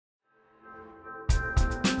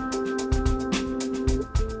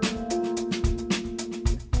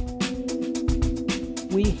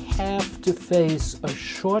have to face a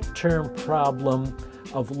short-term problem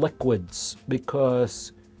of liquids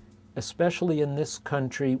because, especially in this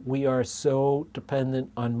country, we are so dependent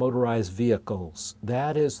on motorized vehicles.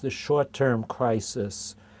 That is the short-term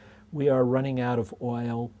crisis. We are running out of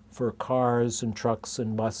oil for cars and trucks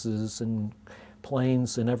and buses and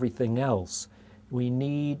planes and everything else. We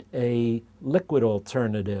need a liquid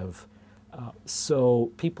alternative. So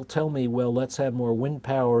people tell me, well, let's have more wind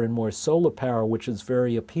power and more solar power, which is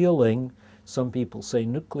very appealing. Some people say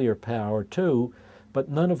nuclear power too, but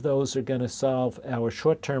none of those are going to solve our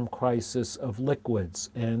short-term crisis of liquids.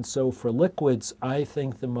 And so for liquids, I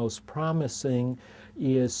think the most promising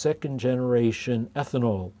is second-generation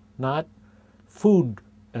ethanol, not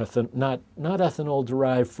ethanol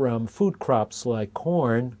derived from food crops like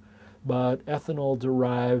corn, but ethanol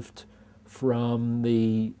derived from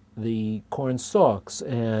the corn stalks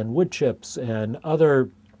and wood chips and other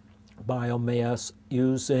biomass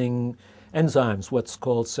using enzymes, what's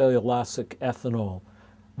called cellulosic ethanol.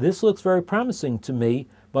 This looks very promising to me,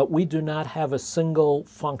 but we do not have a single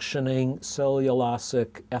functioning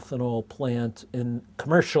cellulosic ethanol plant in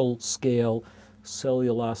commercial scale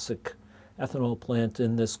cellulosic ethanol plant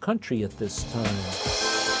in this country at this time.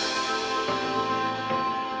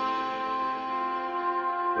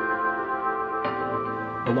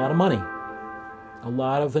 A lot of money, a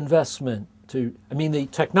lot of investment. The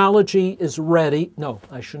technology is ready. No,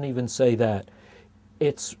 I shouldn't even say that.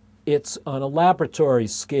 It's on a laboratory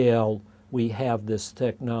scale we have this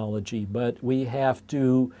technology, but we have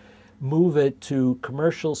to move it to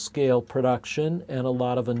commercial scale production, and a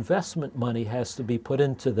lot of investment money has to be put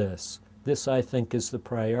into this. This, I think, is the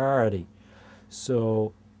priority.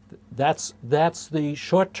 So that's the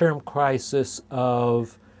short-term crisis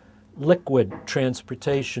of liquid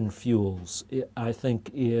transportation fuels, I think,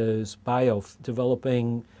 is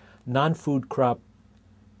developing non-food crop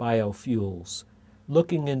biofuels.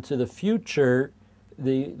 Looking into the future,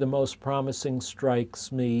 the most promising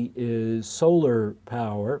strikes me is solar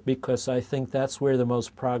power, because I think that's where the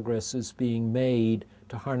most progress is being made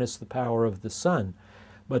to harness the power of the sun.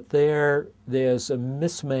 But there's a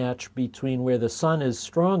mismatch between where the sun is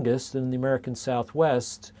strongest in the American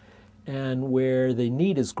Southwest and where the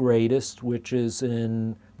need is greatest, which is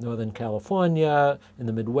in Northern California, in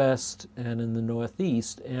the Midwest, and in the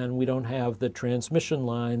Northeast, and we don't have the transmission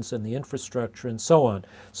lines and the infrastructure and so on.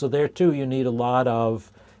 So there too you need a lot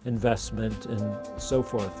of investment and so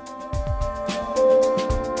forth.